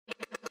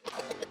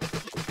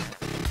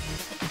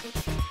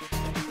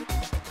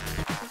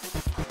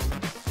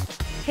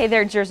Hey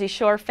there, Jersey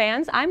Shore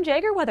fans. I'm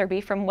Jagger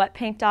Weatherby from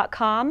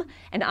wetpaint.com,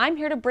 and I'm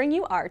here to bring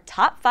you our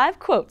top 5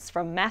 quotes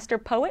from master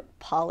poet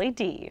Pauly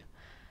D.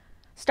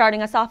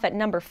 Starting us off at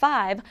number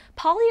 5,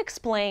 Pauly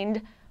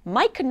explained,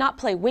 "Mike could not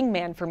play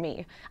wingman for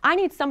me. I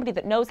need somebody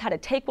that knows how to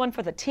take one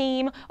for the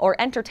team, or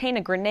entertain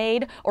a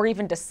grenade, or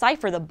even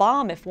decipher the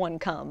bomb if one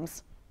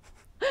comes."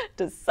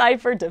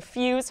 Decipher,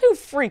 defuse, who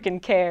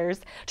freaking cares?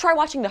 Try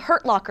watching The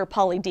Hurt Locker,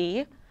 Pauly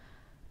D.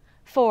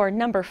 For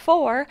number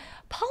 4,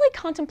 Pauly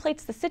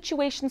contemplates the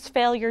situation's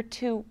failure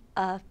to,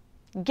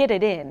 get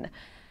it in.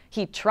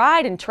 He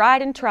tried and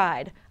tried and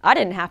tried. I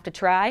didn't have to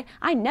try.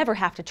 I never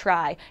have to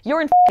try. You're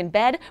in f***ing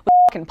bed with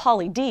f***ing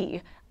Pauly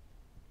D.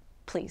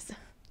 Please,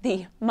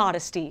 the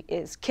modesty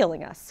is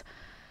killing us.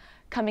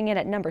 Coming in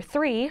at number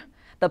 3,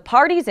 the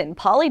party's in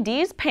Pauly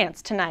D's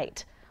pants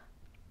tonight.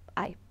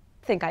 I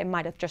think I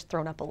might have just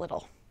thrown up a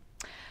little.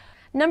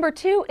 Number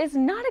 2 is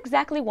not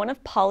exactly one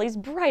of Pauly's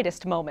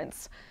brightest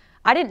moments.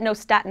 I didn't know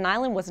Staten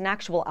Island was an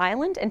actual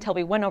island until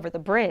we went over the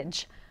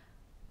bridge.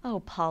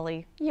 Oh,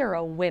 Pauly, you're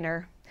a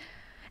winner.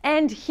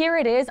 And here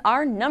it is,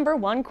 our number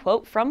 1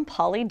 quote from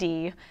Pauly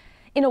D.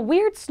 In a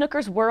weird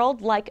Snookers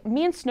world, like,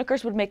 me and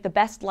Snookers would make the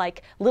best,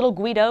 like, little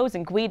guidos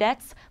and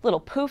guidettes,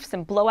 little poofs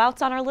and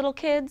blowouts on our little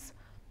kids.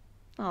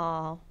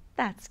 Aw,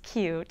 that's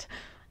cute.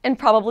 And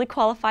probably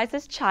qualifies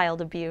as child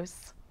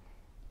abuse.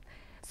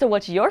 So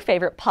what's your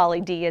favorite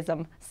Pauly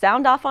D-ism?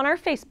 Sound off on our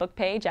Facebook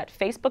page at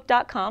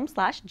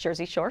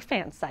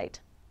facebook.com/JerseyShoreFansite.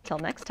 Till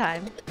next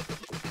time.